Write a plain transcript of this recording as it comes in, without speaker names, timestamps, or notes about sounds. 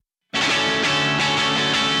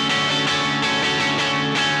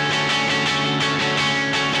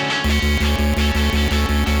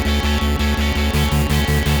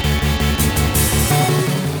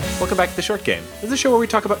welcome back to The Short Game. This is a show where we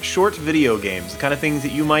talk about short video games, the kind of things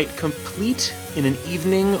that you might complete in an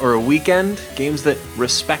evening or a weekend, games that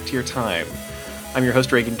respect your time. I'm your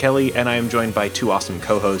host, Reagan Kelly, and I am joined by two awesome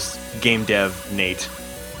co-hosts, game dev Nate.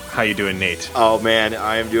 How you doing, Nate? Oh man,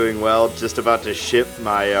 I am doing well. Just about to ship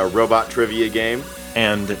my robot trivia game.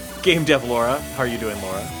 And game dev Laura. How are you doing,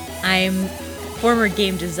 Laura? I'm former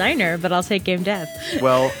game designer, but I'll take game dev.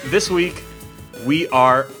 Well, this week, we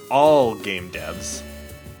are all game devs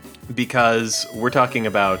because we're talking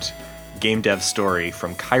about Game Dev Story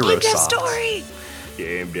from Kairosoft. Game dev story!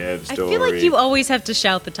 Game Dev Story. I feel like you always have to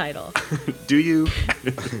shout the title. Do you?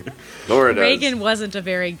 Laura does. Reagan wasn't a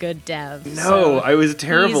very good dev. No, so I was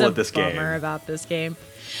terrible at this he's a game. bummer about this game.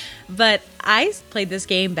 But I played this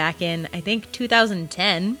game back in, I think,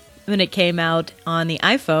 2010 when it came out on the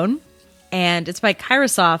iPhone. And it's by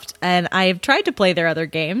Kairosoft, and I've tried to play their other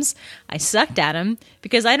games. I sucked at them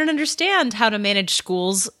because I don't understand how to manage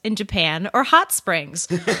schools in Japan or hot springs.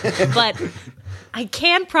 But I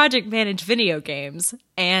can project manage video games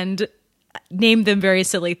and name them very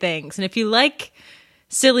silly things. And if you like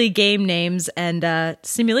silly game names and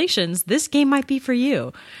simulations, this game might be for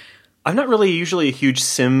you. I'm not really usually a huge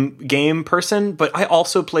sim game person, but I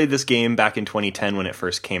also played this game back in 2010 when it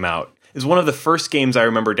first came out. It's one of the first games I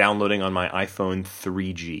remember downloading on my iPhone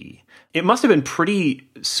 3G. It must have been pretty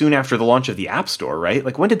soon after the launch of the App Store, right?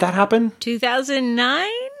 Like, when did that happen? 2009?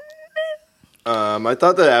 I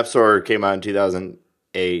thought the App Store came out in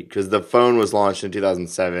 2008 because the phone was launched in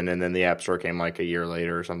 2007, and then the App Store came like a year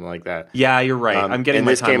later or something like that. Yeah, you're right. I'm getting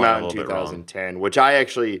my this came timeline out a in little bit wrong. 2010, which I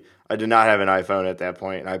did not have an iPhone at that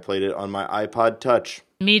point, and I played it on my iPod Touch.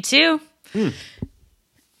 Me too.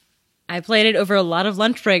 I played it over a lot of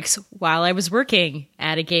lunch breaks while I was working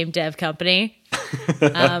at a game dev company.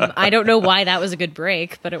 I don't know why that was a good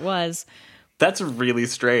break, but it was. That's really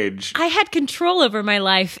strange. I had control over my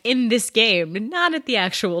life in this game, not at the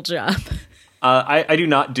actual job. I do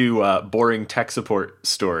not do boring tech support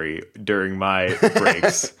story during my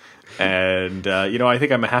breaks. And, I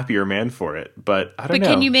think I'm a happier man for it. But I don't know.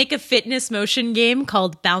 But can you make a fitness motion game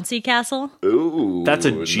called Bouncy Castle? Ooh, That's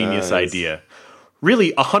a genius idea.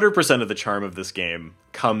 Really, 100% of the charm of this game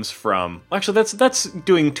comes from... Actually, that's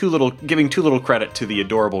giving too little credit to the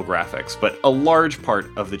adorable graphics, but a large part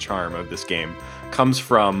of the charm of this game comes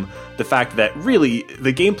from the fact that really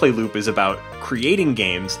the gameplay loop is about creating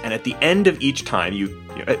games, and at the end of each time,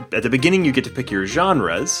 at the beginning you get to pick your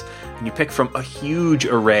genres, and you pick from a huge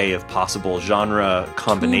array of possible genre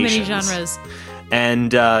combinations. Too many genres.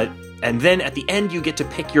 And then at the end you get to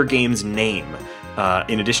pick your game's name.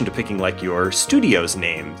 In addition to picking, like, your studio's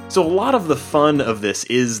name. So a lot of the fun of this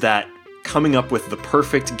is that coming up with the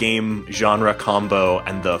perfect game genre combo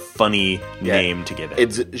and the funny name to give it.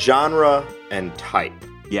 It's genre and type.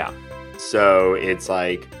 Yeah. So it's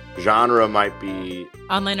like, genre might be...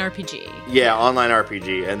 Online RPG. Yeah, online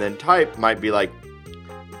RPG. And then type might be like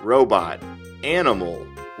robot, animal,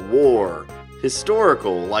 war,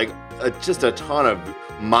 historical, like just a ton of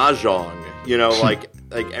mahjong,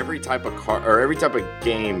 like every type of car or every type of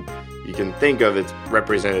game you can think of, it's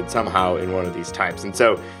represented somehow in one of these types. And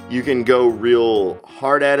so you can go real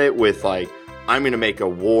hard at it with like, I'm going to make a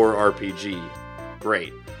war RPG.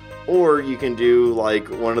 Great. Or you can do like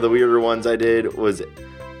one of the weirder ones I did was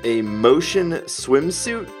a motion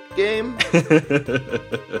swimsuit game.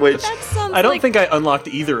 Which I don't think I unlocked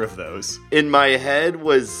either of those. In my head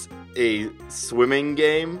was a swimming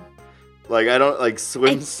game. Like, I don't, like,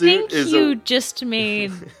 swimsuit is you just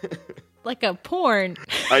made, like, a porn.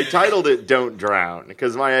 I titled it Don't Drown,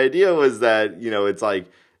 because my idea was that, it's like,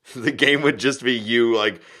 the game would just be you,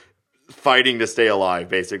 like, fighting to stay alive,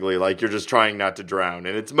 basically. Like, you're just trying not to drown.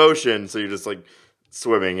 And it's motion, so you're just, like,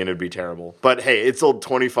 swimming, and it'd be terrible. But, hey, it sold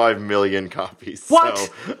 25 million copies. What?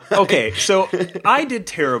 So. Okay, so I did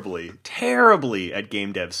terribly at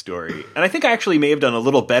Game Dev Story. And I think I actually may have done a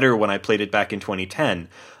little better when I played it back in 2010.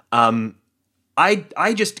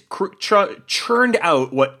 I just churned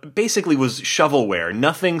out what basically was shovelware.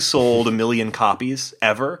 Nothing sold 1 million copies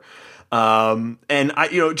ever. And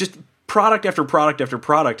I, just product after product after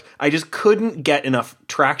product, I just couldn't get enough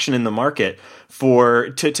traction in the market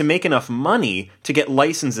to make enough money to get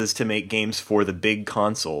licenses to make games for the big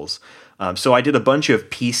consoles. So I did a bunch of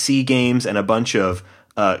PC games and a bunch of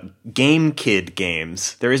Game Kid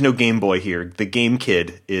games. There is no Game Boy here. The Game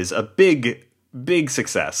Kid is a big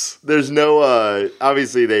success. There's no,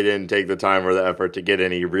 obviously they didn't take the time or the effort to get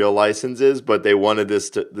any real licenses, but they wanted this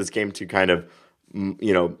game to kind of,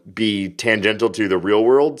 be tangential to the real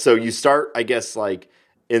world. So you start, I guess, like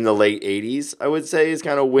in the late 80s, I would say is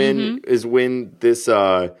kind of when this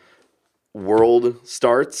world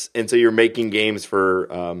starts. And so you're making games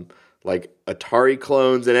for like Atari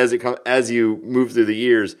clones, and as you move through the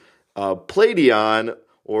years, Palladion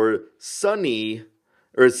or Sunny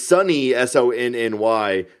Sonny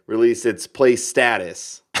released its Play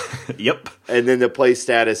Status. Yep. And then the Play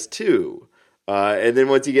Status 2. And then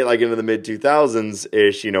once you get like into the mid 2000s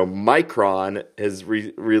ish, Micron has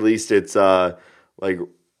released its like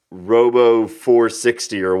Robo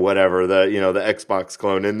 460 or whatever, the Xbox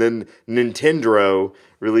clone, and then Nintendo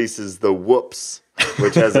releases the Whoops,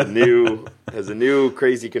 which has a new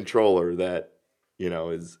crazy controller that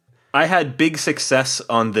is. I had big success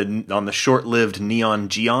on the short-lived Neon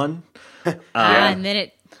Geon. And then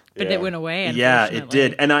it went away. Yeah, it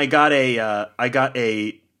did. And I got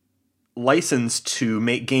a license to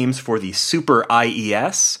make games for the Super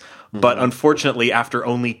IES, but unfortunately, after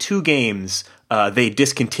only 2 games, they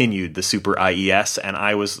discontinued the Super IES, and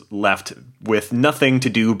I was left with nothing to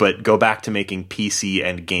do but go back to making PC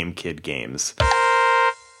and GameKid games.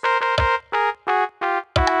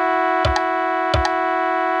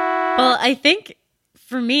 Well, I think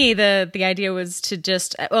for me, the idea was to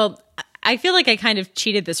just, I feel like I kind of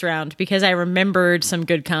cheated this round because I remembered some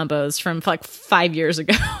good combos from like 5 years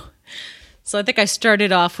ago. So I think I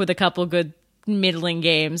started off with a couple good middling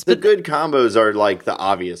games. The good combos are like the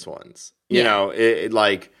obvious ones.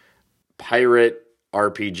 Like pirate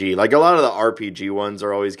RPG. Like a lot of the RPG ones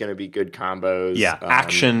are always going to be good combos. Yeah,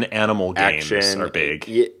 action animal games are big.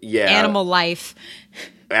 Yeah. Animal Life.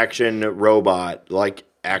 Action robot, like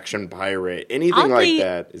action pirate. Anything like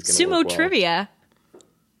that is going to work well. Trivia.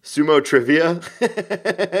 Sumo Trivia?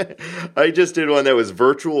 I just did one that was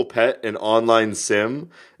Virtual Pet and Online Sim,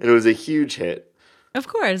 and it was a huge hit. Of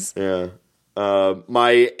course. Yeah.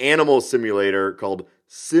 My animal simulator called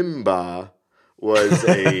Simba was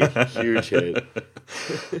a huge hit.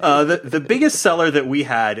 The biggest seller that we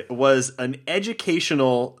had was an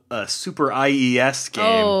educational Super IES game.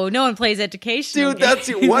 Oh, no one plays educational games.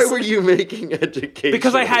 Why were you making education?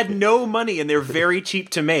 Because I had no money and they're very cheap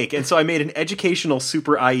to make. And so I made an educational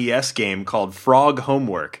Super IES game called Frog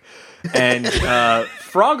Homework. And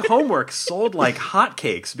Frog Homework sold like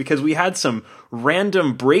hotcakes because we had some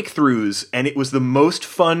random breakthroughs, and it was the most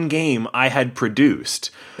fun game I had produced.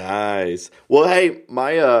 Nice. Well, hey,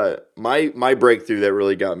 my breakthrough that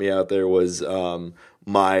really got me out there was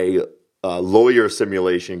my lawyer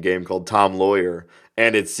simulation game called Tom Lawyer,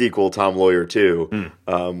 and its sequel, Tom Lawyer 2,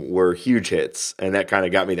 were huge hits, and that kind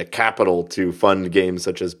of got me the capital to fund games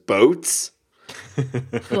such as Boats.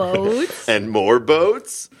 Boats and more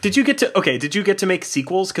boats. Did you get to make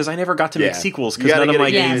sequels? Because I never got to make sequels because none of my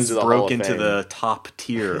games broke into the top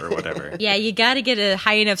tier or whatever. Yeah, you got to get a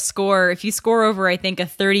high enough score. If you score over, I think, a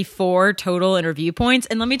 34 total in review points,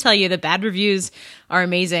 and let me tell you, the bad reviews are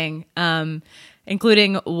amazing,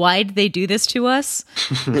 including why'd they do this to us?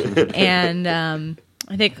 And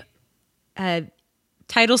I think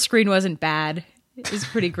title screen wasn't bad. It was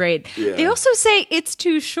pretty great. Yeah. They also say it's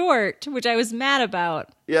too short, which I was mad about.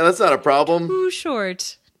 Yeah, that's not a problem. Too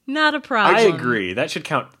short. Not a problem. I agree. That should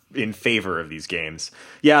count in favor of these games.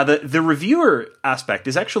 Yeah, the reviewer aspect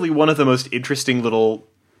is actually one of the most interesting little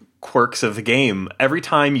quirks of the game. Every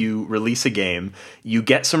time you release a game, you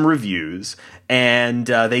get some reviews, and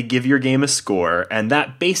they give your game a score, and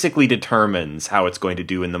that basically determines how it's going to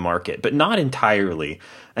do in the market, but not entirely.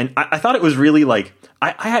 And I thought it was really like,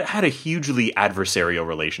 I had a hugely adversarial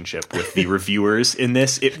relationship with the reviewers in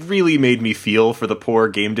this. It really made me feel for the poor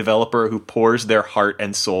game developer who pours their heart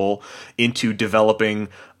and soul into developing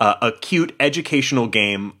a cute educational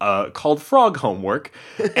game called Frog Homework.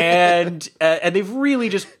 And they've really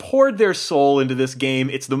just poured their soul into this game.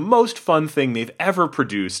 It's the most fun thing they've ever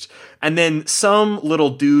produced. And then some little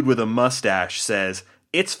dude with a mustache says,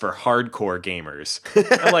 "It's for hardcore gamers."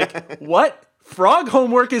 I'm like, what? Frog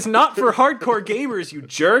Homework is not for hardcore gamers, you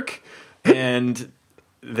jerk. And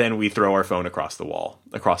then we throw our phone across the wall,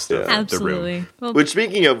 across the room. Well, which,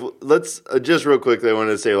 speaking of, let's just real quickly, I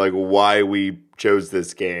wanted to say like why we chose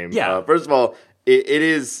this game. Yeah. First of all, it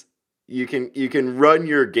is, you can run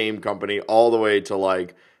your game company all the way to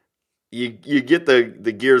like, you get the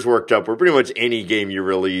gears worked up where pretty much any game you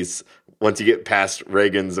release, once you get past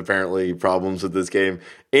Reagan's apparently problems with this game,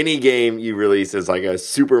 any game you release is like a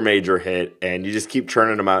super major hit, and you just keep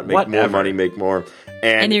churning them out, make more money, make more.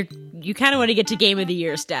 And you kind of want to get to Game of the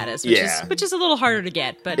Year status, which is a little harder to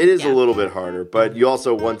get. But it is a little bit harder, but you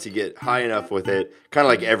also, once you get high enough with it, kind of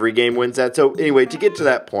like every game wins that. So anyway, to get to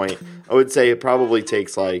that point, I would say it probably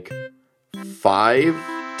takes like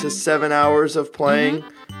 5 to 7 hours of playing.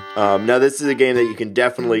 Now, this is a game that you can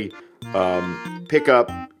definitely pick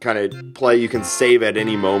up, kind of play. You can save at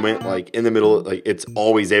any moment, like in the middle, like it's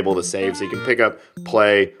always able to save. So you can pick up,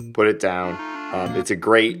 play, put it down. It's a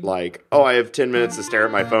great, like, oh, I have 10 minutes to stare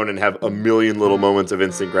at my phone and have a million little moments of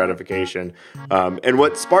instant gratification. And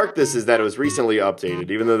what sparked this is that it was recently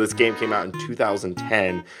updated. Even though this game came out in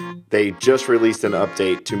 2010, they just released an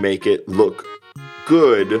update to make it look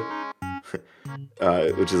good,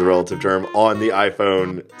 which is a relative term, on the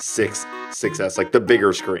iPhone 6S, like the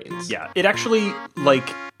bigger screens. Yeah, it actually, like,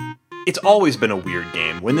 it's always been a weird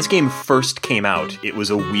game. When this game first came out, it was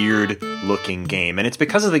a weird-looking game, and it's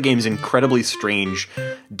because of the game's incredibly strange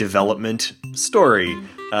development story.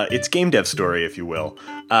 Its game dev story, if you will.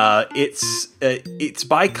 It's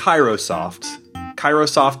by Kairosoft.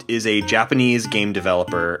 Kairosoft is a Japanese game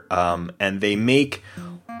developer, and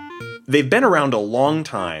they've been around a long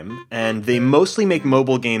time, and they mostly make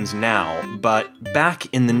mobile games now, but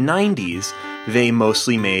back in the 90s, they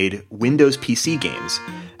mostly made Windows PC games.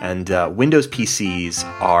 And Windows PCs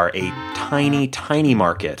are a tiny, tiny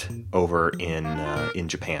market over in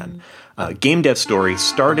Japan. Game Dev Story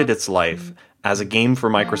started its life as a game for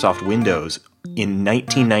Microsoft Windows in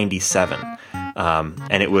 1997.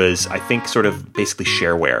 And it was, I think, sort of basically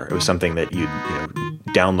shareware. It was something that you'd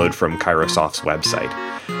download from Kairosoft's website.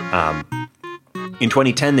 In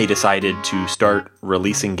 2010, they decided to start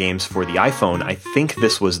releasing games for the iPhone. I think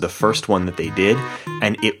this was the first one that they did,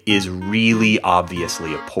 and it is really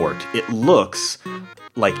obviously a port. It looks,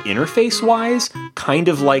 like interface-wise, kind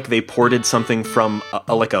of like they ported something from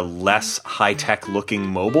a less high-tech looking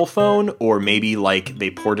mobile phone, or maybe like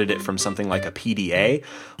they ported it from something like a PDA.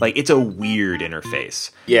 Like, it's a weird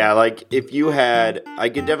interface. Yeah, like if you had, I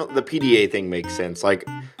could definitely, the PDA thing makes sense. Like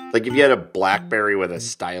if you had a BlackBerry with a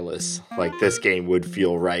stylus, like this game would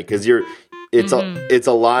feel right, because it's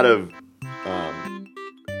a lot of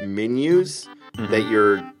menus that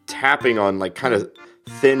you're tapping on, like kind of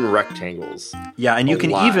thin rectangles. Yeah, and you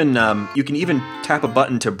can even tap a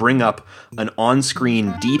button to bring up an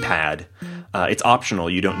on-screen D-pad. It's optional.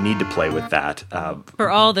 You don't need to play with that. For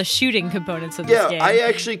all the shooting components of this game. Yeah, I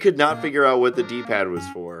actually could not figure out what the D-pad was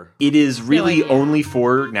for. It is really only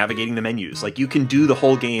for navigating the menus. Like, you can do the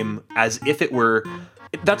whole game as if it were...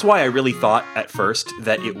 That's why I really thought at first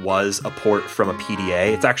that it was a port from a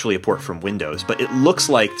PDA. It's actually a port from Windows, but it looks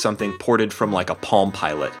like something ported from like a Palm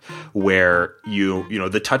Pilot, where you know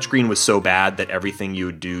the touchscreen was so bad that everything you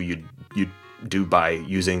would do you'd do by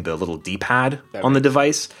using the little D-pad on the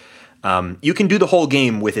device. You can do the whole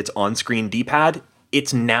game with its on-screen D-pad.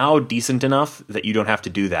 It's now decent enough that you don't have to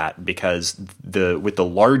do that, because with the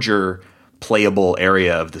larger playable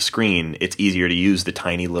area of the screen, it's easier to use the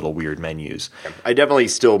tiny little weird menus. I definitely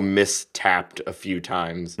still mistapped a few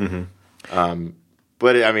times.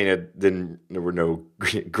 But I mean, there were no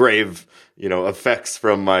grave, effects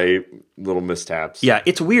from my little mistaps. Yeah,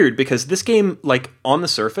 it's weird because this game, like on the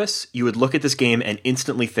surface, you would look at this game and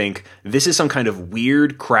instantly think this is some kind of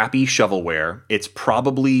weird, crappy shovelware. It's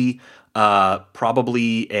probably a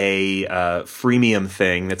freemium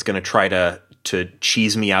thing that's going to try to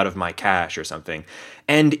cheese me out of my cash or something.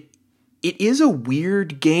 And it is a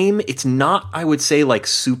weird game. It's not, I would say, like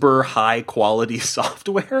super high quality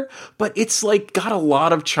software, but it's like got a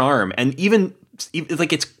lot of charm. And even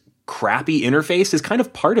like its crappy interface is kind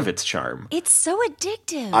of part of its charm. It's so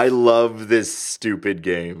addictive. I love this stupid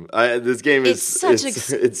game. This game is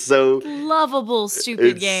it's so lovable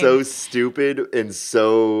stupid game. It's so stupid and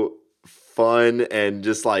so fun and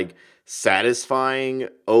just like satisfying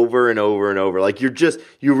over and over and over. Like you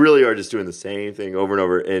really are just doing the same thing over and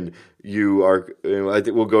over, and you are, I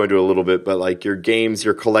think we'll go into a little bit, but like your games,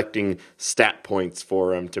 you're collecting stat points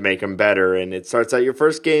for them to make them better, and it starts out your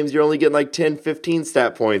first games, you're only getting like 10, 15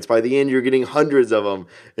 stat points. By the end, you're getting hundreds of them,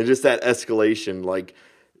 and just that escalation, like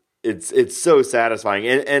it's so satisfying.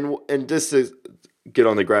 And just to get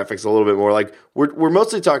on the graphics a little bit more, like we're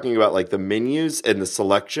mostly talking about like the menus and the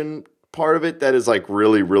selection part of it that is like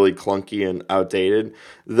really, really clunky and outdated.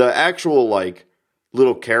 The actual like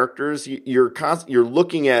little characters, you're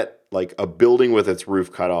looking at like a building with its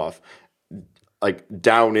roof cut off, like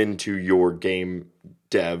down into your game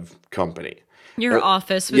dev company. Your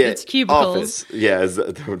office with its cubicles. Office, is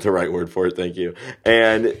the right word for it. Thank you.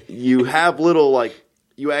 And you have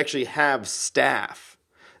you actually have staff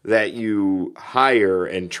that you hire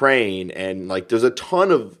and train, and like there's a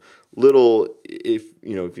ton of little, if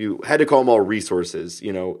you had to call them all resources,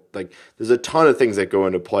 like there's a ton of things that go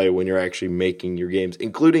into play when you're actually making your games,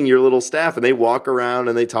 including your little staff, and they walk around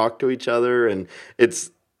and they talk to each other, and it's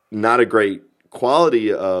not a great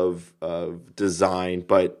quality of design,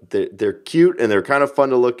 but they're cute and they're kind of fun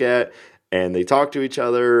to look at, and they talk to each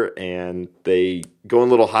other, and they go on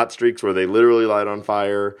little hot streaks where they literally light on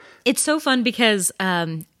fire. It's so fun because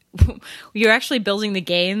you're actually building the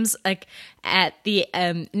games like at the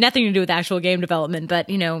nothing to do with actual game development, but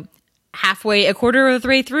halfway, a quarter of the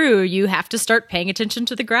way through, you have to start paying attention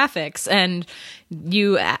to the graphics, and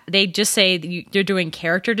they just say you're doing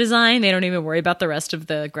character design. They don't even worry about the rest of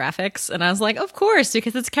the graphics. And I was like, of course,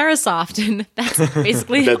 because it's Kairosoft, and that's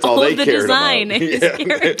basically That's all all of they the cared design about. is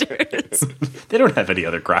characters. They don't have any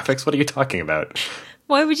other graphics. What are you talking about?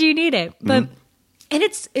 Why would you need it? But and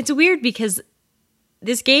it's weird because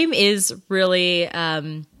this game is really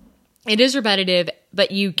it is repetitive, but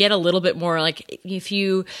you get a little bit more, like if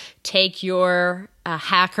you take your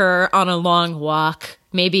hacker on a long walk,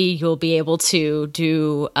 maybe you'll be able to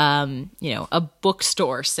do a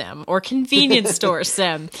bookstore sim or convenience store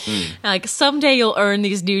sim. Like someday you'll earn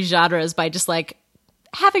these new genres by just like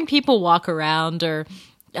having people walk around or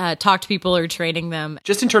talk to people or training them.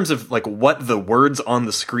 Just in terms of like what the words on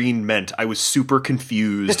the screen meant, I was super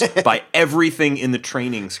confused by everything in the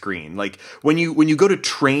training screen. Like when you go to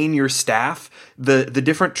train your staff, the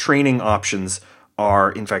different training options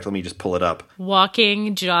are, in fact, let me just pull it up.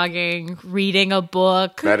 Walking, jogging, reading a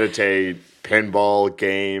book, Meditate, pinball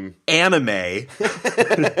game, anime,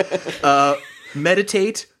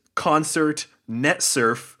 meditate, concert, net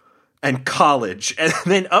surf, and college. And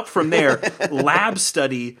then up from there, lab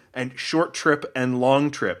study and short trip and long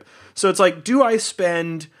trip. So it's like, do I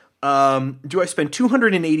spend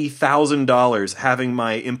 $280,000 having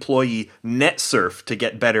my employee net surf to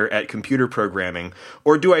get better at computer programming?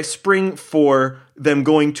 Or do I spring for them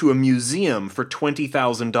going to a museum for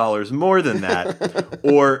 $20,000 more than that?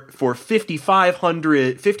 Or for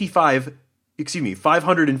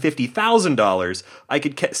 $550,000, I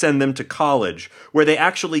could send them to college, where they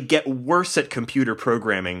actually get worse at computer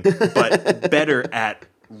programming, but better at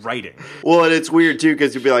writing. Well, and it's weird too,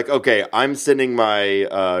 because you'd be like, okay, I'm sending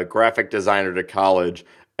my graphic designer to college,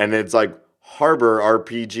 and it's like Harbor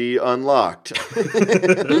RPG unlocked.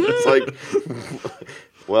 It's like,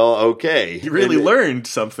 well, okay. You really learned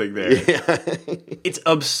something there. Yeah. It's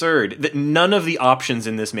absurd that none of the options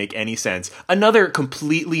in this make any sense. Another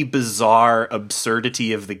completely bizarre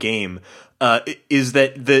absurdity of the game is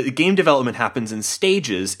that the game development happens in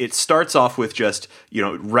stages. It starts off with just,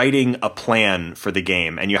 writing a plan for the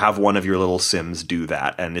game, and you have one of your little sims do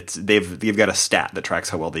that, and they've got a stat that tracks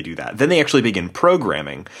how well they do that. Then they actually begin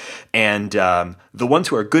programming, and the ones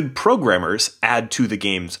who are good programmers add to the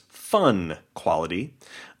game's fun quality.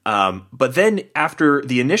 But then after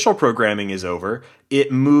the initial programming is over,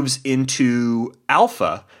 it moves into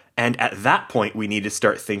alpha, and at that point we need to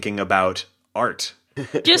start thinking about art.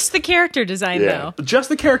 Just the character design, though. Just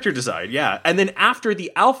the character design, yeah. And then after the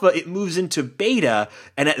alpha, it moves into beta,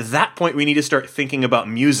 and at that point, we need to start thinking about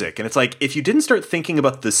music. And it's like, if you didn't start thinking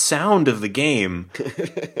about the sound of the game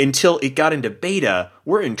until it got into beta,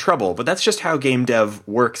 we're in trouble. But that's just how game dev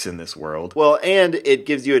works in this world. Well, and it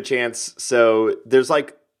gives you a chance. So there's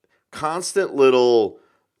like constant little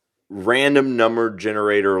random number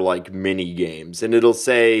generator like mini games, and it'll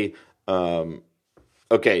say,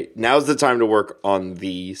 okay, now's the time to work on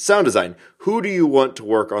the sound design. Who do you want to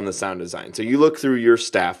work on the sound design? So you look through your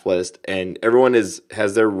staff list, and everyone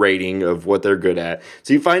has their rating of what they're good at.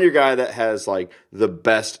 So you find your guy that has like the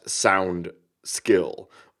best sound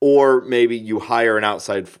skill, or maybe you hire an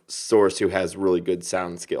outside source who has really good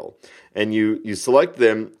sound skill, and you select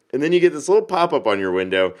them, and then you get this little pop-up on your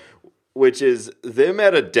window, which is them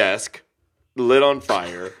at a desk lit on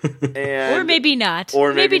fire, and or maybe not,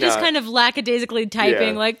 or maybe just not. kind of lackadaisically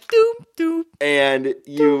typing, like doop doop, and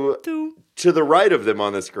you doop, doop. To the right of them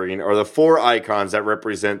on the screen are the four icons that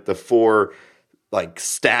represent the four like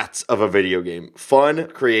stats of a video game: fun,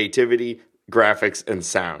 creativity, graphics, and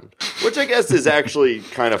sound. Which I guess is actually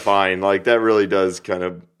kind of fine. Like that really does kind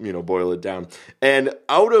of boil it down. And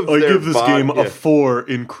out of I give this game a 4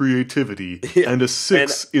 in creativity and a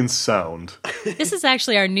 6 in sound. This is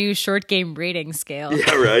actually our new short game rating scale.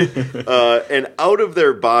 Yeah, right. And out of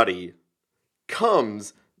their body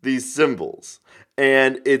comes these symbols,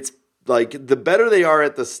 and it's like the better they are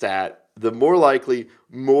at the stat, the more likely,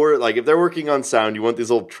 like if they're working on sound, you want these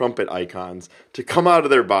little trumpet icons to come out of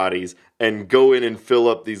their bodies and go in and fill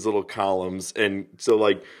up these little columns, and so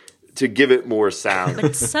like to give it more sound.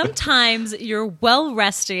 But sometimes you're well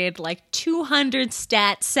rested, like 200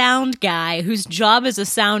 stat sound guy whose job as a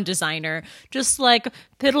sound designer just like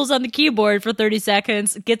piddles on the keyboard for 30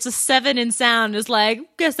 seconds, gets a 7 in sound, is like,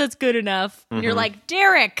 guess that's good enough. Mm-hmm. You're like,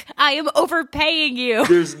 Derek, I am overpaying you.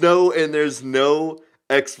 There's no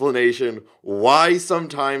explanation why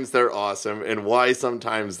sometimes they're awesome and why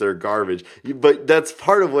sometimes they're garbage. But that's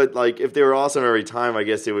part of what, like, if they were awesome every time, I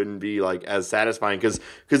guess it wouldn't be like as satisfying,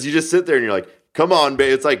 because you just sit there and you're like, come on,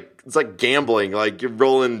 baby. It's like gambling. Like, you're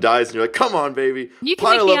rolling dice, and you're like, come on, baby. You can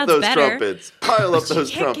pile make the up odds those better. trumpets. Pile up those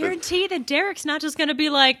You can't trumpets. guarantee that Derek's not just going to be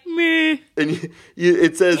like, meh. And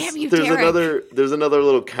it says Damn you, there's Derek. another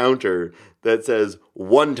little counter that says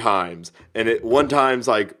 1 times, and it 1 times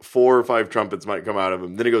like 4 or 5 trumpets might come out of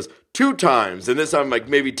him. Then it goes 2 times, and this time like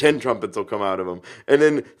maybe 10 trumpets will come out of him, and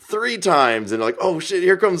then 3 times, and like, oh shit,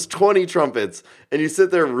 here comes 20 trumpets, and you sit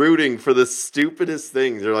there rooting for the stupidest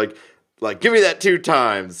things. You're like, give me that 2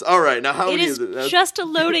 times. All right, now how It many is is it? just a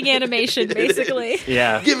loading animation, basically.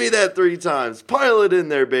 Yeah. Give me that 3 times. Pile it in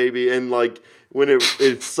there, baby. And like when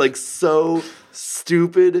it's like so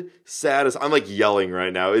stupid, satisfying. I'm like yelling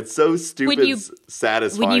right now. It's so stupid,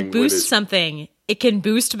 satisfying. When you boost something, it can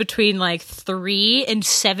boost between like 3 and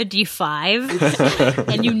 75,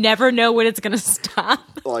 and you never know when it's going to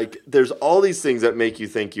stop. Like, there's all these things that make you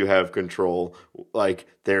think you have control, like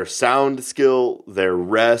their sound skill, their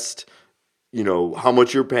rest, how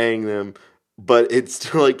much you're paying them. But it's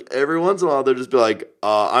still like every once in a while they'll just be like,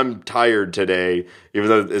 I'm tired today, even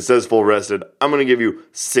though it says full rested. I'm going to give you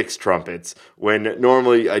 6 trumpets when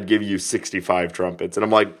normally I'd give you 65 trumpets. And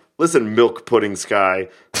I'm like, listen, Milk Pudding Sky,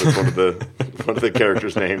 that's one of the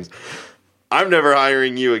characters' names. I'm never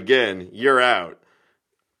hiring you again. You're out.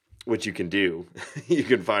 Which you can do. You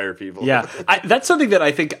can fire people. Yeah, that's something that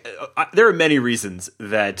I think there are many reasons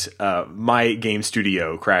that my game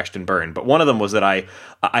studio crashed and burned. But one of them was that I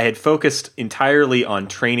had focused entirely on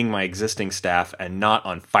training my existing staff and not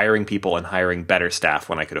on firing people and hiring better staff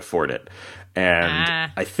when I could afford it.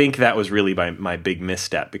 And I think that was really my big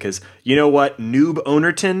misstep, because you know what? Noob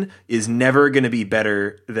Ownerton is never going to be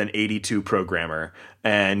better than 82 programmer.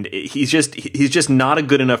 And he's just not a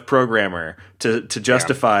good enough programmer to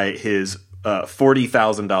justify his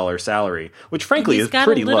 $40,000 salary, which frankly is pretty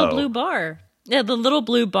low. He's got a little blue bar. Yeah, the little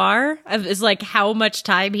blue bar is like how much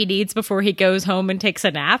time he needs before he goes home and takes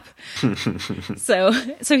a nap. So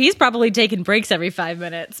he's probably taking breaks every 5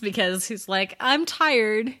 minutes because he's like, I'm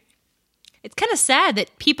tired. It's kind of sad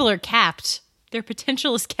that people are capped. Their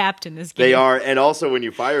potential is capped in this game. They are, and also when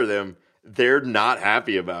you fire them, they're not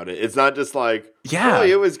happy about it. It's not just like, yeah, oh,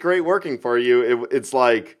 it was great working for you. It's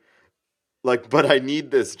like, but I need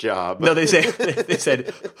this job. No, they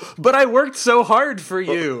said, but I worked so hard for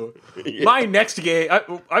you. Yeah. My next game,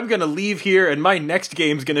 I'm going to leave here, and my next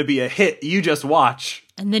game's going to be a hit. You just watch.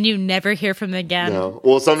 And then you never hear from them again. No.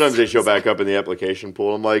 Well, sometimes they show back up in the application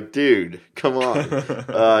pool. I'm like, dude, come on.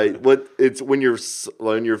 When you're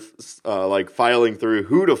like filing through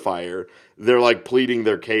who to fire, they're like pleading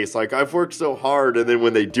their case. Like, I've worked so hard, and then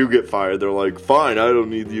when they do get fired, they're like, fine, I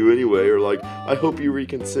don't need you anyway. Or like, I hope you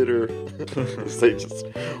reconsider. They just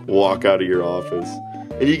walk out of your office.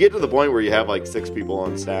 And you get to the point where you have like 6 people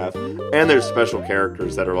on staff, and there's special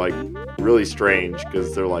characters that are like really strange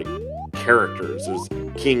because they're like characters. There's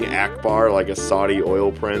King Akbar, like a Saudi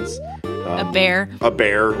oil prince. A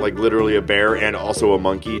bear, like literally a bear, and also a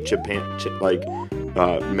monkey,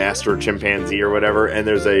 master chimpanzee or whatever. And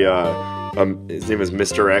there's his name is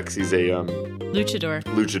Mr. X. He's a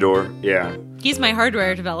luchador. Yeah. He's my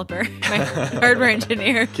hardware developer, my hardware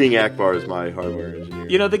engineer. King Akbar is my hardware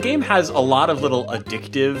engineer. The game has a lot of little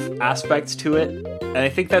addictive aspects to it, and I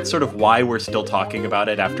think that's sort of why we're still talking about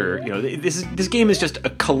it after, this game is just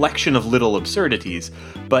a collection of little absurdities,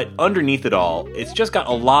 but underneath it all, it's just got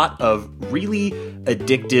a lot of really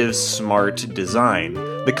addictive, smart design.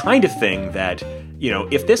 The kind of thing that,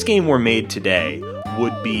 if this game were made today,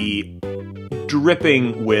 would be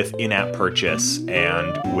dripping with in-app purchase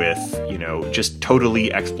and with, just totally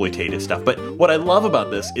exploitative stuff. But what I love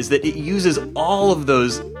about this is that it uses all of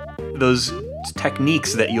those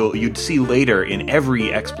techniques that you'd see later in every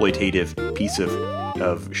exploitative piece of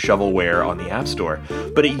shovelware on the App Store,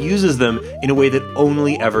 but it uses them in a way that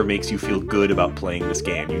only ever makes you feel good about playing this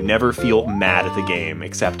game. You never feel mad at the game,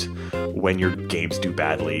 except when your games do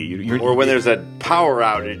badly. Or when there's a power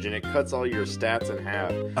outage and it cuts all your stats in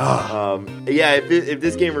half. If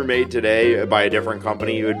this game were made today by a different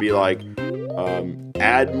company, it would be like,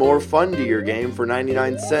 add more fun to your game for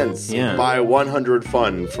 99 cents. Yeah. Buy 100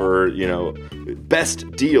 fun for, best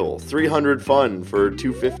deal. 300 fun for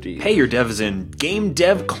 $2.50. Pay your devs in game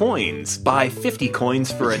dev coins. Buy 50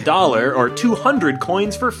 coins for $1 or 200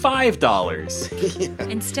 coins for $5. Yeah.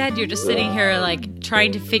 Instead, you're just sitting here like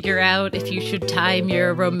trying to figure out if you should time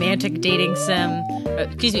your romantic dating sim.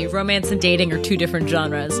 Romance and dating are 2 different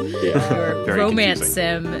genres. Yeah. Or Very romance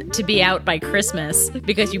confusing. sim to be out by Christmas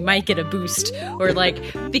because you might get a boost, or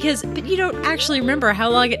but you don't actually remember how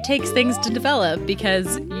long it takes things to develop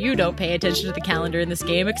because you don't pay attention to the calendar in this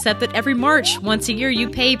game, except that every March, once a year, you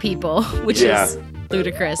pay people, which is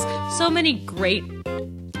ludicrous. So many great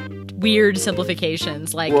weird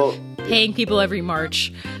simplifications, like paying people every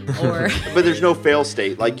March, or But there's no fail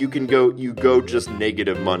state. Like you go just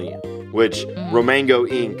negative money, which Romango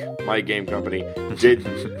Inc., my game company,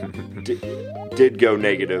 did go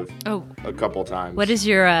negative a couple times. What is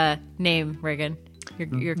your name, Reagan?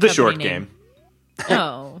 Your The company short name. game.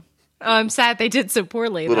 Oh, I'm sad they did so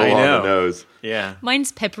poorly. Little I on know. the nose. Yeah.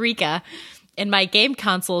 Mine's Paprika, and my game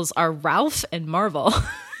consoles are Ralph and Marvel.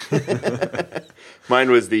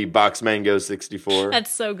 Mine was the Box Mango 64.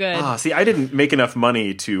 That's so good. See, I didn't make enough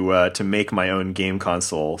money to make my own game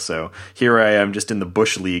console, so here I am, just in the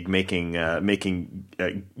Bush League, making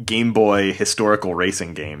Game Boy historical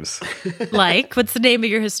racing games. Like, what's the name of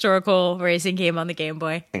your historical racing game on the Game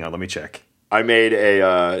Boy? Hang on, let me check. I made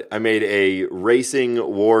a racing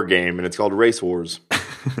war game, and it's called Race Wars.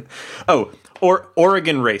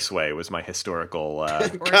 Oregon Raceway was my historical.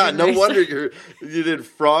 God, no wonder you did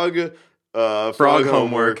Frog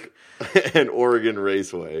Homework and Oregon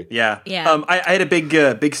Raceway. Yeah. I had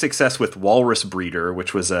a big success with Walrus Breeder,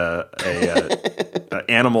 which was a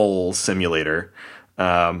animal simulator.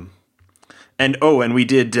 And we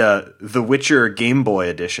did The Witcher Game Boy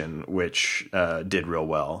Edition, which did real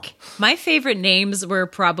well. My favorite names were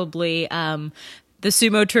probably the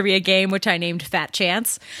sumo trivia game, which I named Fat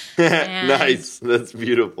Chance. Nice. That's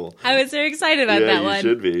beautiful. I was very excited about that one. You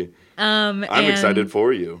should be. I'm excited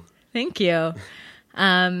for you. Thank you.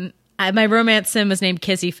 My romance sim was named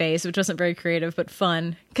Kissy Face, which wasn't very creative, but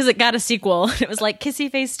fun, because it got a sequel. It was like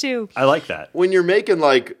Kissy Face 2. I like that. When you're making,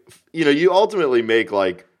 like, you ultimately make,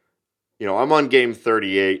 like, I'm on game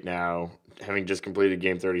 38 now, having just completed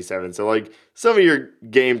game 37. So, like, some of your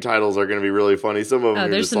game titles are going to be really funny. Some of them are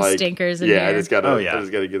there's just some like, stinkers in here. I just got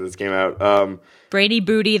to get this game out. Brady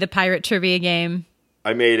Booty, the pirate trivia game.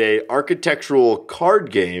 I made a architectural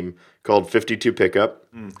card game called 52 Pickup.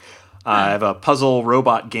 I have a puzzle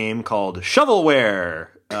robot game called Shovelware.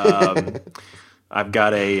 I've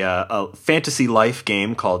got a fantasy life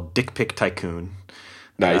game called Dick Pic Tycoon.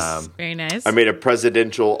 Nice. Very nice. I made a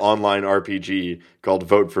presidential online RPG called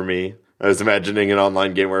Vote For Me. I was imagining an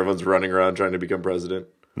online game where everyone's running around trying to become president.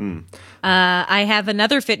 I have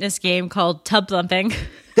another fitness game called Tub Thumping.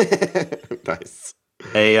 Nice.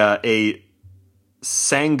 A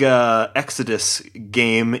Sangha Exodus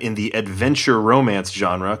game in the adventure romance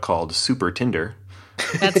genre called Super Tinder.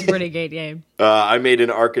 That's a pretty great game. I made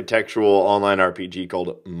an architectural online RPG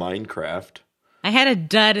called Minecraft. I had a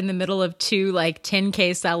dud in the middle of two like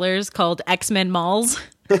 10K sellers called X-Men Malls.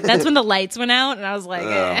 That's when the lights went out, and I was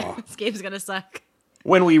like, this game's gonna suck.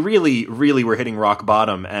 When we really, really were hitting rock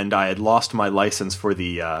bottom, and I had lost my license for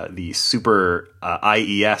the Super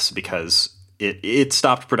IES because it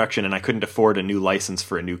stopped production, and I couldn't afford a new license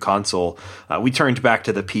for a new console, we turned back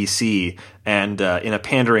to the PC, and in a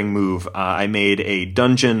pandering move, I made a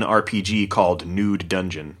dungeon RPG called Nude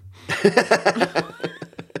Dungeon.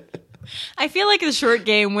 I feel like the short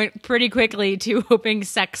game went pretty quickly to opening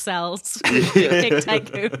sex cells, Dick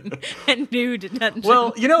Tycoon, and Nude Dungeon.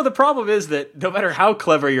 Well, the problem is that no matter how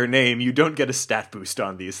clever your name, you don't get a stat boost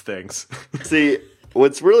on these things. See,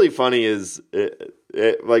 what's really funny is,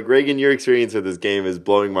 like, Reagan, your experience with this game is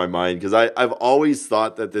blowing my mind, because I've always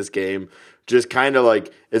thought that this game just kind of,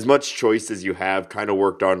 like, as much choice as you have, kind of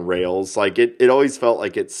worked on rails. Like, it always felt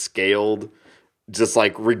like it scaled just,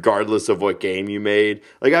 like, regardless of what game you made.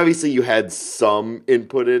 Like, obviously you had some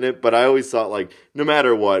input in it, but I always thought, like, no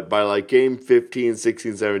matter what, by, like, game 15,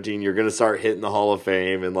 16, 17, you're going to start hitting the Hall of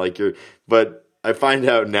Fame, and, like, but I find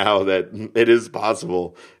out now that it is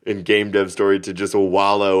possible in game dev story to just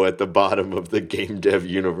wallow at the bottom of the game dev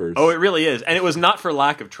universe. Oh, it really is. And it was not for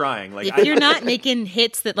lack of trying. Like, if you're not making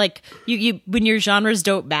hits that, like, you when your genres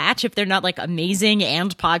don't match, if they're not, like, amazing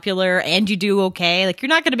and popular and you do okay, like, you're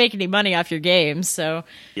not going to make any money off your games, so.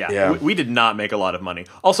 Yeah. We did not make a lot of money.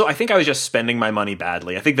 Also, I think I was just spending my money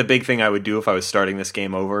badly. I think the big thing I would do if I was starting this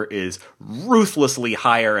game over is ruthlessly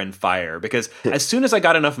hire and fire, because as soon as I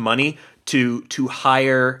got enough money to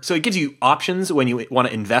hire, so it gives you options when you want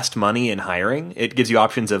to invest money in hiring. It gives you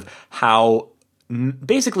options of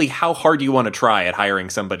basically how hard you want to try at hiring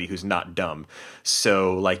somebody who's not dumb.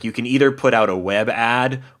 So, like, you can either put out a web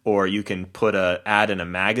ad or you can put an ad in a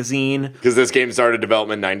magazine. Because this game started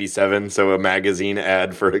development in 97, so a magazine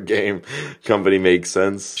ad for a game company makes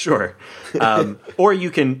sense. Sure. Or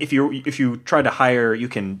you can, if you try to hire, you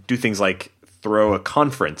can do things like throw a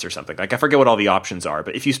conference or something. Like, I forget what all the options are,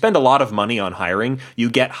 but if you spend a lot of money on hiring, you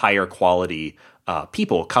get higher quality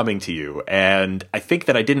people coming to you. And I think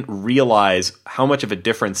that I didn't realize how much of a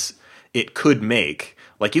difference it could make.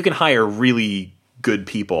 Like, you can hire really good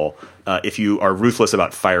people if you are ruthless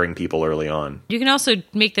about firing people early on. You can also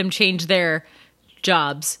make them change their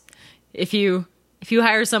jobs. if you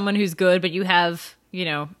hire someone who's good, but you have,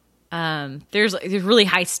 there's a really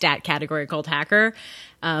high stat category called hacker,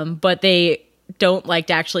 but they don't like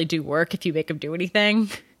to actually do work if you make them do anything.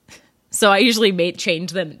 So I usually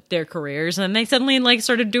change their careers, and they suddenly like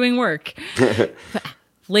started doing work.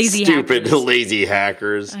 Stupid lazy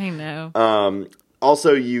hackers. I know.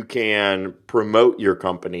 Also, you can promote your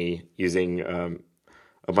company using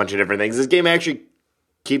a bunch of different things. This game actually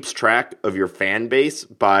keeps track of your fan base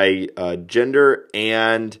by gender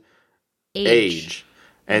and age.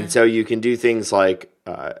 And so you can do things like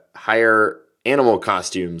hire animal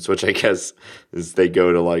costumes, which I guess is they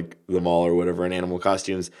go to like the mall or whatever in animal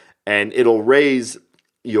costumes, and it'll raise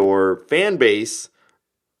your fan base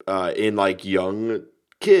in like young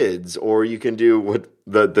kids. Or you can do what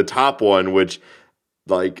the top one, which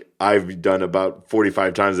like I've done about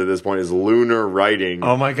 45 times at this point, is lunar writing.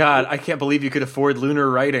 Oh my god, I can't believe you could afford lunar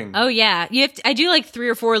writing. Oh yeah, I do like 3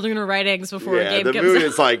 or 4 lunar writings before a game comes out. The moon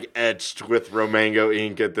is like etched with Romango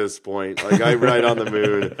ink at this point. Like I write on the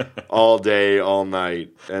moon all day, all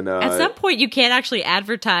night. And at some point, you can't actually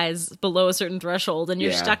advertise below a certain threshold, and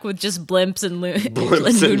you're stuck with just blimps and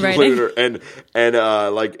moon writing. Lunar, and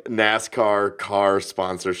like NASCAR car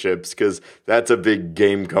sponsorships, because that's a big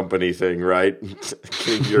game company thing, right?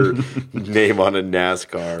 Your name on a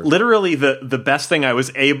NASCAR. Literally, the best thing I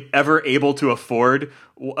was ever able to afford,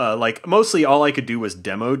 like mostly all I could do was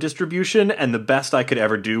demo distribution, and the best I could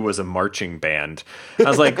ever do was a marching band. I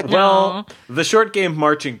was like, well, the short game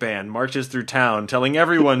marching band marches through town telling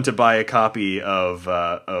everyone to buy a copy of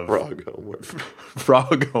Frog Homework.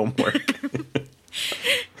 Frog Homework.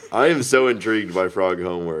 I am so intrigued by Frog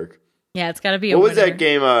Homework. Yeah, it's got to be What was that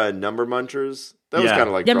game, Number Munchers? That was kind of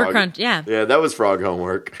like Number Frog. Crunch, yeah. Yeah, that was Frog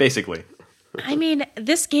Homework. Basically. I mean,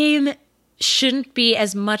 this game shouldn't be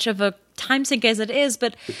as much of a time sink as it is,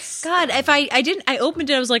 but God, if I opened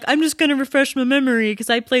it, I was like, I'm just going to refresh my memory because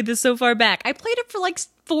I played this so far back. I played it for like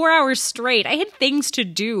 4 hours straight. I had things to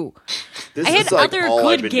do. I had like other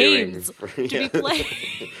good games to be playing.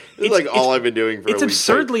 This is like all I've been doing for a week. It's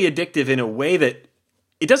absurdly addictive in a way that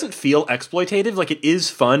it doesn't feel exploitative. Like, it is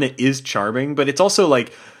fun, it is charming, but it's also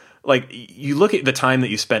like you look at the time that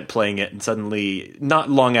you spent playing it, and suddenly,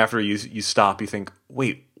 not long after you stop, you think,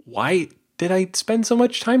 wait, why did I spend so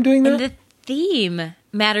much time doing that? And the theme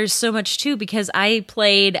matters so much too, because I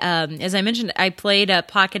played, as I mentioned, I played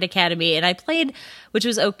Pocket Academy, and I played, which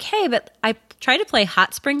was okay, but I tried to play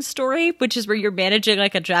Hot Springs Story, which is where you're managing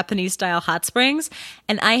like a Japanese style hot springs,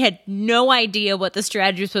 and I had no idea what the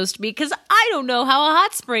strategy was supposed to be because I don't know how a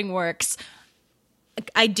hot spring works.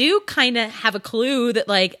 I do kind of have a clue that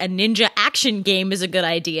like a ninja action game is a good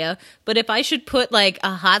idea, but if I should put like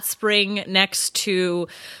a hot spring next to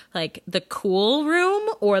like the cool room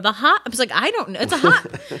or the hot, I was like, I don't know. It's a hot.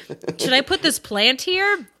 Should I put this plant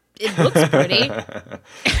here? It looks pretty.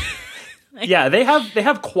 Yeah, they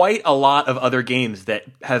have quite a lot of other games that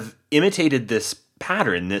have imitated this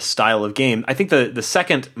pattern, this style of game. I think the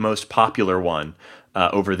second most popular one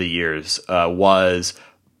over the years was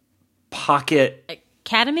Pocket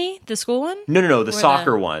Academy, the school one? No, the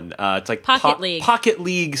soccer one. It's like Pocket League. Pocket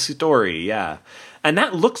League Story, yeah. And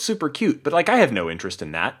that looks super cute, but like I have no interest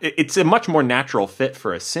in that. It's a much more natural fit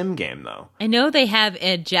for a sim game, though. I know they have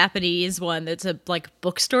a Japanese one that's a like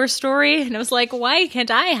bookstore story, and I was like, why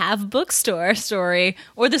can't I have bookstore story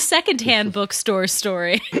or the secondhand bookstore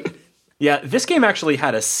story? Yeah, this game actually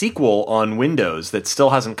had a sequel on Windows that still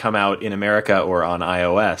hasn't come out in America or on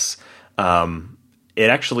iOS. It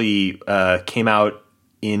actually came out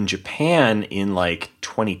in Japan in like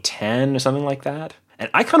 2010 or something like that. And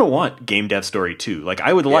I kind of want Game Dev Story 2. Like,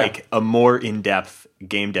 I would like a more in-depth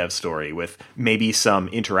Game Dev Story with maybe some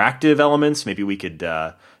interactive elements. Maybe we could,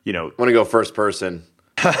 want to go first person.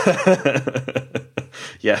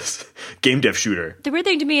 Yes. Game Dev Shooter. The weird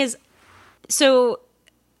thing to me is, so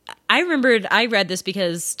I read this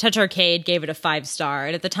because Touch Arcade gave it a 5-star.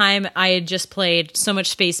 And at the time, I had just played so much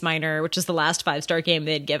Space Miner, which is the last 5-star game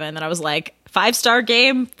they had given, that I was like, 5-star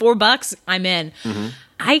game, $4, I'm in. Mm-hmm.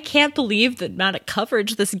 I can't believe the amount of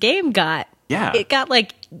coverage this game got. Yeah. It got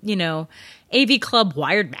like, AV Club,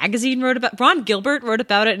 Wired Magazine Ron Gilbert wrote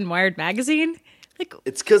about it in Wired Magazine. Like,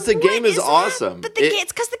 it's because the game is awesome. But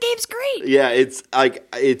it's because the game's great. Yeah, it's like,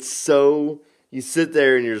 it's so, you sit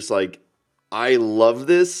there and you're just like, I love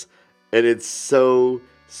this, and it's so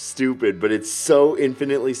stupid, but it's so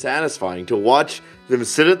infinitely satisfying to watch them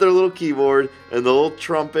sit at their little keyboard and the little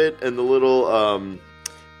trumpet and the little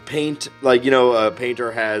paint, like, a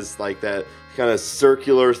painter has like that kind of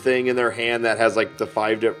circular thing in their hand that has like the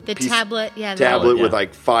tablet, tablet with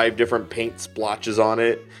like 5 different paint splotches on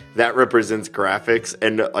it. That represents graphics,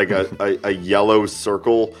 and like a yellow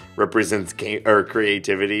circle represents game or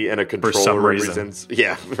creativity, and a controller represents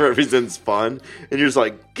fun. And you're just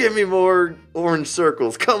like, give me more orange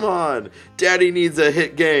circles, come on, Daddy needs a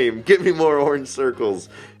hit game, give me more orange circles.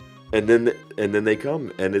 And then they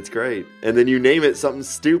come, and it's great. And then you name it something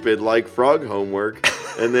stupid like Frog Homework,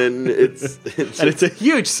 and then it's and it's a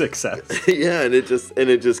huge success. Yeah, and it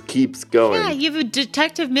just keeps going. Yeah, you have a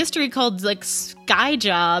detective mystery called like Sky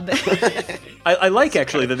Job. I like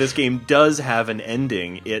actually that this game does have an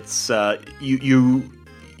ending. It's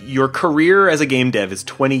your career as a game dev is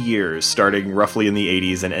 20 years, starting roughly in the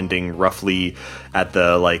 80s and ending roughly at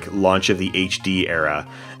the like launch of the HD era.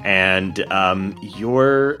 And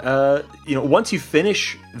once you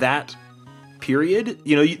finish that period,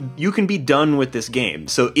 you can be done with this game.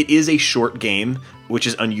 So it is a short game, which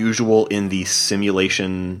is unusual in the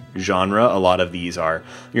simulation genre. A lot of these are,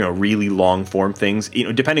 really long form things.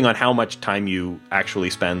 Depending on how much time you actually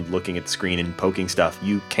spend looking at the screen and poking stuff,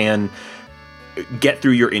 you can get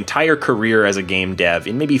through your entire career as a game dev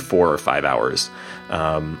in maybe 4 or 5 hours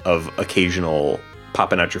of occasional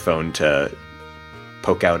popping out your phone to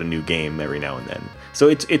poke out a new game every now and then. So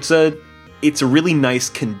it's a really nice,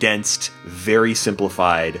 condensed, very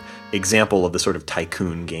simplified example of the sort of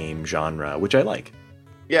tycoon game genre, which I like.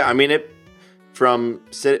 Yeah, I mean, from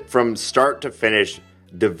start to finish,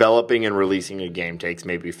 developing and releasing a game takes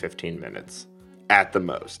maybe 15 minutes at the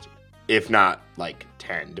most, if not like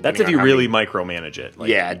 10. That's if you really micromanage it. Like,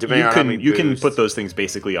 yeah, depending on how many you can put those things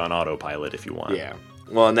basically on autopilot if you want. Yeah,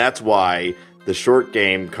 well, and that's why the short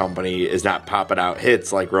game company is not popping out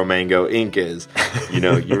hits like Romango Inc. is.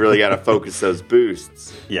 You really got to focus those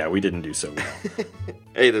boosts. Yeah, we didn't do so well.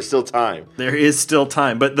 Hey, there's still time. There is still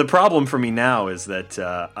time. But the problem for me now is that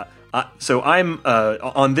so I'm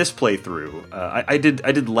on this playthrough. I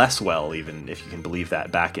did less well, even if you can believe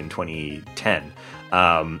that, back in 2010.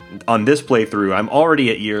 On this playthrough, I'm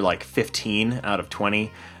already at year like 15 out of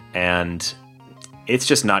 20, and it's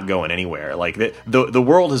just not going anywhere. Like the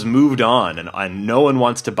world has moved on, and no one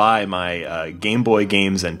wants to buy my Game Boy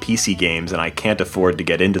games and PC games, and I can't afford to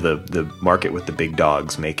get into the market with the big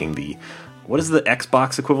dogs making the, what is the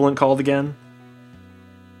Xbox equivalent called again?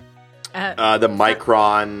 The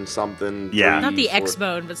Micron something. Yeah. Not the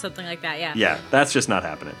X-Bone, but something like that, yeah. Yeah, that's just not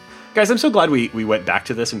happening. Guys, I'm so glad we went back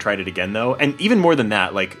to this and tried it again, though. And even more than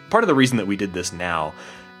that, like, part of the reason that we did this now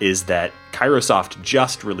is that Kairosoft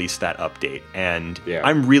just released that update, and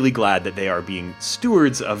I'm really glad that they are being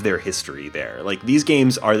stewards of their history there. Like, these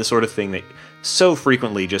games are the sort of thing that so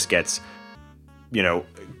frequently just gets,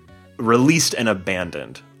 released and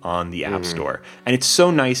abandoned on the App Store. And it's so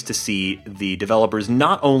nice to see the developers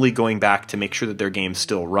not only going back to make sure that their game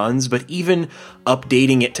still runs, but even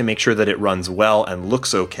updating it to make sure that it runs well and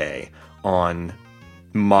looks okay on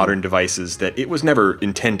modern devices that it was never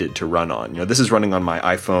intended to run on. This is running on my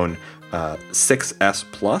iPhone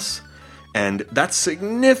 6S Plus, and that's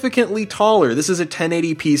significantly taller. This is a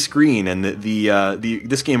 1080p screen, and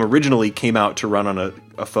this game originally came out to run on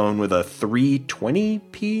a phone with a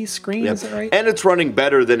 320p screen. Is that right? And it's running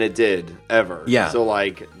better than it did ever. Yeah. So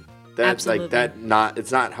like that's Absolutely. like that.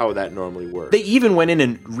 It's not how that normally works. They even went in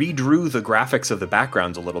and redrew the graphics of the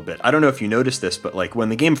backgrounds a little bit. I don't know if you noticed this, but like when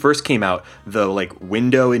the game first came out, the like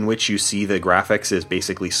window in which you see the graphics is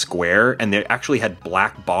basically square, and they actually had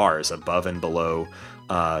black bars above and below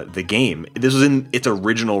the game. This was in its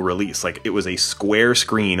original release. Like, it was a square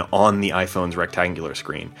screen on the iPhone's rectangular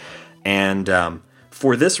screen. And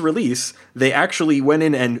for this release, they actually went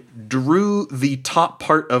in and drew the top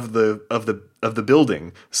part of the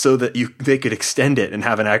building so that they could extend it and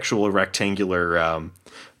have an actual rectangular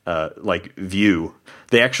like view.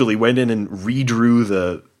 They actually went in and redrew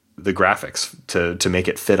the graphics to make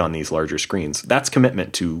it fit on these larger screens. That's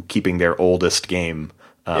commitment to keeping their oldest game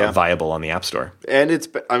viable on the App Store. And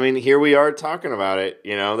here we are talking about it.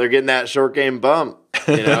 They're getting that short game bump.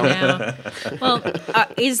 Yeah. Well,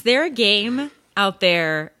 is there a game out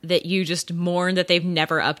there that you just mourn that they've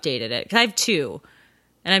never updated it? Because I have two,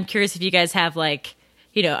 and I'm curious if you guys have I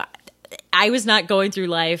was not going through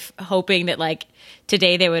life hoping that like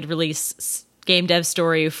today they would release Game Dev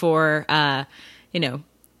Story for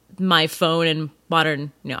my phone and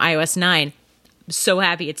modern iOS 9. I'm so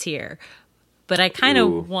happy it's here. But I kind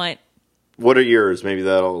of want... What are yours? Maybe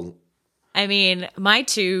that'll... I mean, my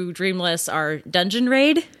two dream lists are Dungeon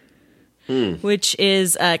Raid, which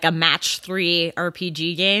is like a match 3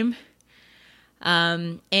 RPG game,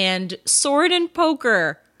 and Sword and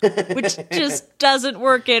Poker, which just doesn't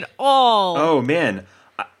work at all. Oh, man.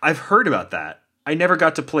 I've heard about that. I never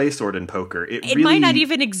got to play Sword and Poker. It really might not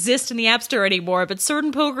even exist in the App Store anymore, but Sword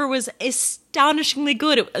and Poker was astonishingly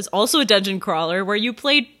good. It was also a dungeon crawler where you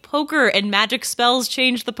played poker and magic spells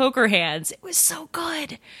changed the poker hands. It was so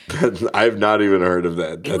good. I've not even heard of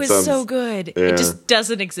that. It was so good. Yeah. It just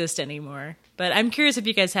doesn't exist anymore. But I'm curious if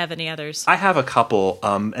you guys have any others. I have a couple,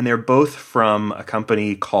 and they're both from a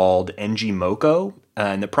company called NG Moko.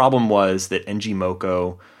 And the problem was that NG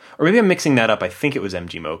Moko, or maybe I'm mixing that up. I think it was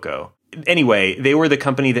MG Moko. Anyway, they were the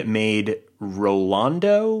company that made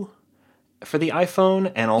Rolando for the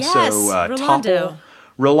iPhone and also Topple.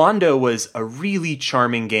 Rolando was a really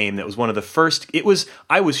charming game that was one of the first.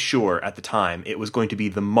 I was sure at the time it was going to be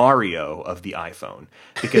the Mario of the iPhone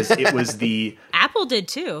because it was the Apple did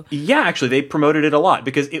too. Yeah, actually they promoted it a lot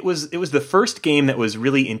because it was the first game that was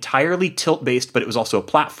really entirely tilt based, but it was also a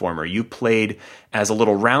platformer. You played as a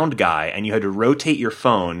little round guy and you had to rotate your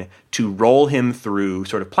phone to roll him through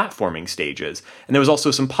sort of platforming stages. And there was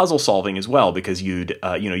also some puzzle solving as well because you'd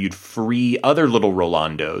free other little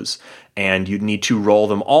Rolandos and you'd need to roll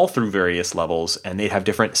them all through various levels, and they'd have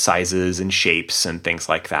different sizes and shapes and things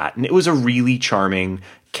like that. And it was a really charming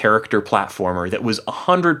character platformer that was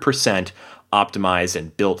 100% optimized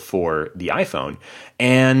and built for the iPhone.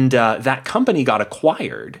 And that company got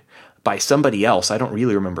acquired by somebody else. I don't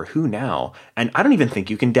really remember who now. And I don't even think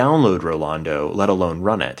you can download Rolando, let alone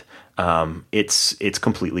run it. It's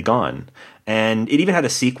completely gone. And it even had a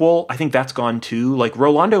sequel. I think that's gone too. Like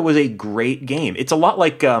Rolando was a great game. It's a lot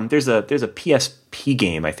like there's a PSP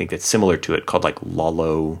game I think that's similar to it called like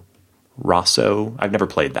Lolo Rosso. I've never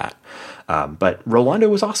played that, but Rolando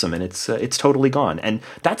was awesome, and it's totally gone. And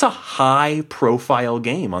that's a high profile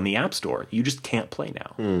game on the App Store. You just can't play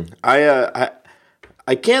now.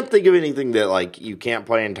 I can't think of anything that like you can't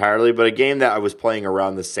play entirely, but a game that I was playing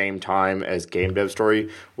around the same time as Game Dev Story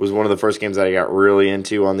was one of the first games that I got really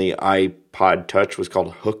into on the iPod Touch was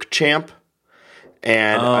called Hook Champ.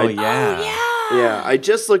 And yeah, I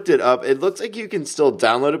just looked it up. It looks like you can still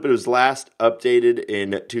download it, but it was last updated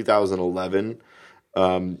in 2011.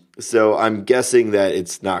 So I'm guessing that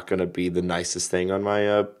it's not going to be the nicest thing on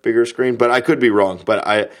my bigger screen, but I could be wrong.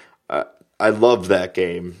 But I love that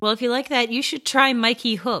game. Well, if you like that, you should try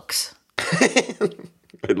Mikey Hooks. I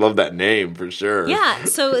love that name for sure. Yeah,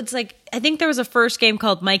 so it's like, I think there was a first game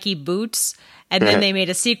called Mikey Boots, and then they made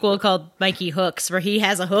a sequel called Mikey Hooks, where he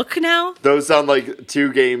has a hook now. Those sound like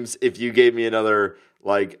two games. If you gave me another,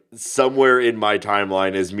 like, somewhere in my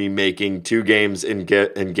timeline is me making two games in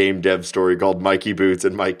Game Dev Story called Mikey Boots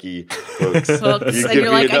and Mikey Hooks. And you're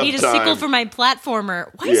like, I need a sequel for my platformer.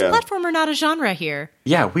 Why is platformer not a genre here?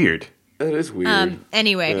 Yeah, weird. That is weird.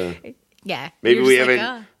 Anyway, yeah. Maybe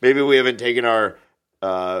we haven't taken our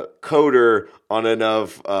coder on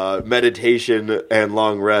enough meditation and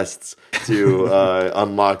long rests to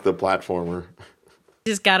unlock the platformer.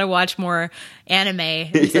 Just gotta watch more anime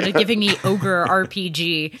instead of giving me Ogre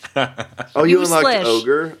RPG. Oh, you unlocked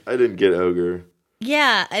Ogre? I didn't get Ogre.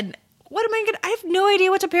 Yeah, and what am I gonna? I have no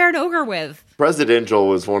idea what to pair an Ogre with. Presidential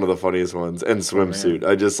was one of the funniest ones, and Swimsuit.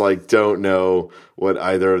 I just don't know what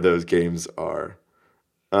either of those games are.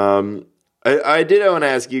 I did want to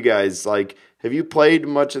ask you guys, have you played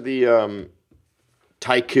much of the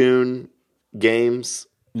Tycoon games?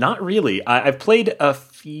 Not really. I've played a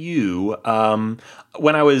few.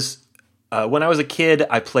 When I was a kid,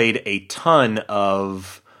 I played a ton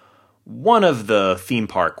of one of the theme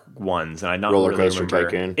park ones, and I not Roller really Coaster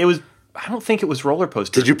remember. Tycoon. It was. I don't think it was Roller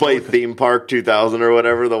Coaster. Did you play Theme Park 2000 or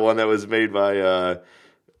whatever? The one that was made by.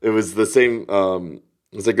 It was the same.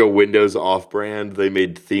 It was like a Windows off-brand. They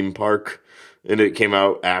made Theme Park, and it came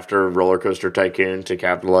out after Roller Coaster Tycoon to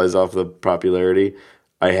capitalize off the popularity.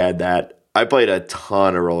 I had that. I played a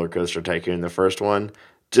ton of Roller Coaster Tycoon, the first one,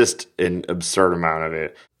 just an absurd amount of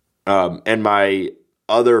it. And my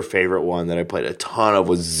other favorite one that I played a ton of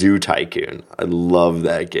was Zoo Tycoon. I love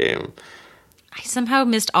that game. I somehow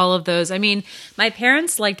missed all of those. I mean, my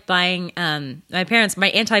parents liked buying,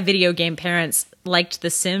 my anti-video game parents liked the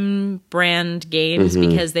Sim brand games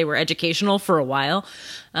because they were educational for a while.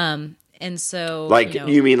 And so...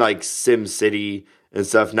 you mean like Sim City and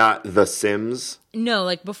stuff, not The Sims?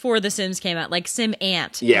 No, before The Sims came out, like Sim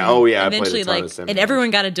Ant. Yeah, I played a ton of Sim and Ant.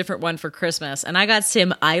 Everyone got a different one for Christmas. And I got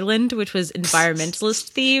Sim Island, which was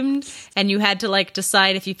environmentalist themed. And you had to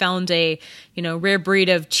decide if you found a, rare breed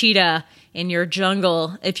of cheetah in your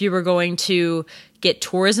jungle, if you were going to get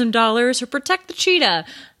tourism dollars or protect the cheetah.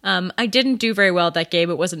 I didn't do very well at that game.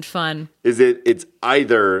 It wasn't fun. It's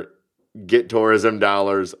either get tourism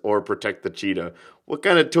dollars or protect the cheetah. What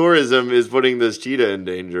kind of tourism is putting this cheetah in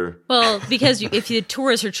danger? Well, because if the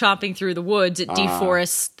tourists are chopping through the woods, it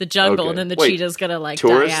deforests the jungle, Okay. and then the Wait, cheetah's gonna die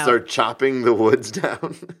Tourists out. are chopping the woods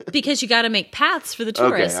down? Because you got to make paths for the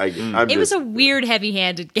tourists. Okay, It was a weird,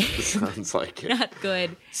 heavy-handed game. sounds like it. Not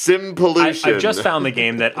good. Sim pollution. I've just found the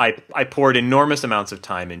game that I poured enormous amounts of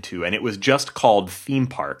time into, and it was just called Theme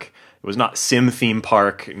Park. It was not Sim Theme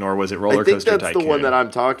Park, nor was it Roller I think Coaster that's Tycoon. the one that I'm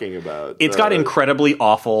talking about. It's got incredibly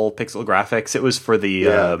awful pixel graphics. It was for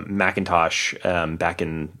the Macintosh back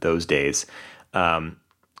in those days, and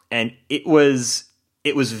it was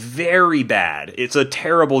very bad. It's a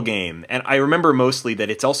terrible game, and I remember mostly that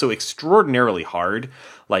it's also extraordinarily hard.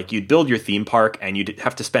 Like, you'd build your theme park, and you'd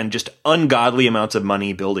have to spend just ungodly amounts of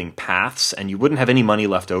money building paths, and you wouldn't have any money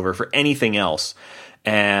left over for anything else.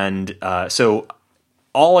 And so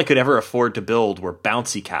all I could ever afford to build were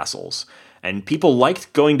bouncy castles. And people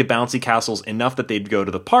liked going to bouncy castles enough that they'd go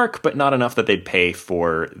to the park, but not enough that they'd pay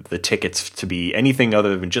for the tickets to be anything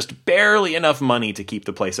other than just barely enough money to keep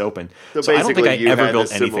the place open. So I don't think I ever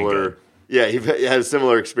built anything good. Yeah, you had a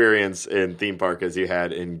similar experience in theme park as you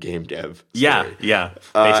had in game dev. Yeah,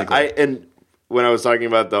 basically. And when I was talking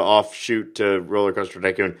about the offshoot to Roller Coaster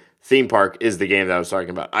Tycoon, Theme Park is the game that I was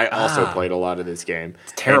talking about. I also played a lot of this game.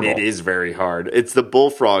 It's terrible. And it is very hard. It's the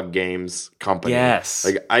Bullfrog Games company. Yes.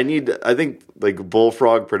 Like, I think like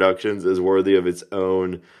Bullfrog Productions is worthy of its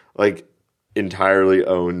own, like, entirely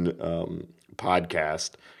own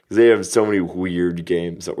podcast. Because they have so many weird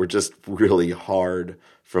games that were just really hard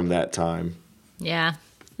from that time. Yeah.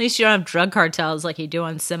 At least you don't have drug cartels like you do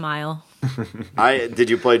on Sim Isle.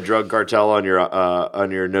 Did you play Drug Cartel on your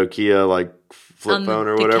Nokia, like, flip phone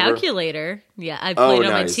or whatever? The calculator. Yeah, I played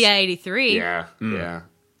on my TI-83. Yeah,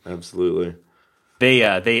 absolutely.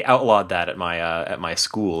 They outlawed that at my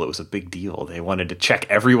school. It was a big deal. They wanted to check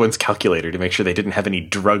everyone's calculator to make sure they didn't have any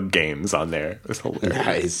drug games on there. It was hilarious.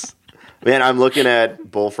 Nice. Man, I'm looking at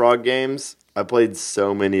Bullfrog games. I played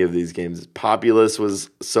so many of these games. Populous was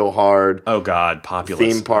so hard. Oh God,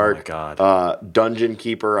 Populous. Theme Park. Oh my God. Dungeon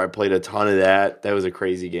Keeper. I played a ton of that. That was a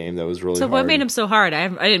crazy game. That was really hard. So what made them so hard? I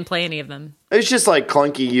didn't play any of them. It's just like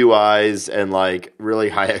clunky UIs and like really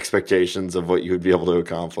high expectations of what you would be able to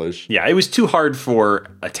accomplish. Yeah, it was too hard for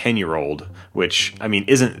a 10-year-old, which I mean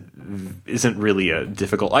isn't really a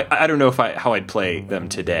difficult. I don't know how I'd play them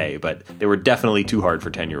today, but they were definitely too hard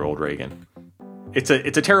for 10-year-old Reagan. It's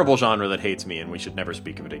a terrible genre that hates me, and we should never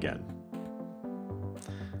speak of it again.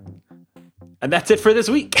 And that's it for this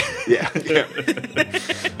week. Yeah.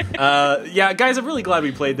 Yeah, guys, I'm really glad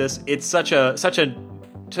we played this. It's such an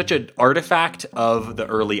artifact of the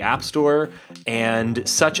early App Store, and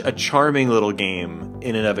such a charming little game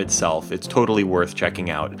in and of itself. It's totally worth checking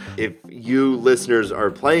out. If you listeners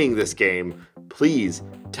are playing this game, please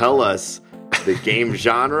tell us the game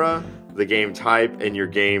genre, the game type, and your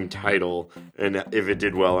game title, and if it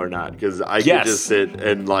did well or not. Because I could just sit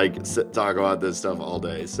and talk about this stuff all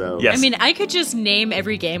day. So yes. I mean, I could just name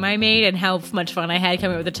every game I made and how much fun I had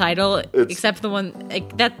coming up with the title, except the one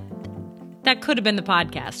that could have been the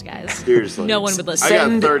podcast, guys. Seriously, no one would listen.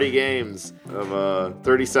 I got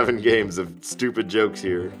 37 games of stupid jokes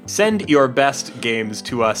here. Send your best games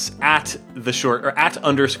to us at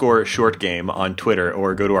 @_short game on Twitter,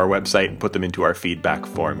 or go to our website and put them into our feedback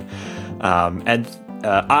form.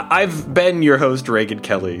 I've been your host, Reagan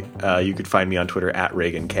Kelly. You could find me on Twitter at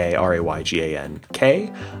ReaganK,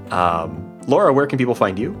 RayGanK. Laura, where can people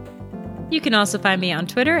find you? You can also find me on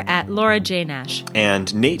Twitter at Laura J. Nash.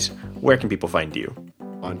 And Nate, where can people find you?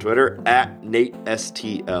 On Twitter at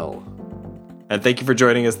NateSTL. And thank you for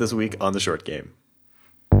joining us this week on The Short Game.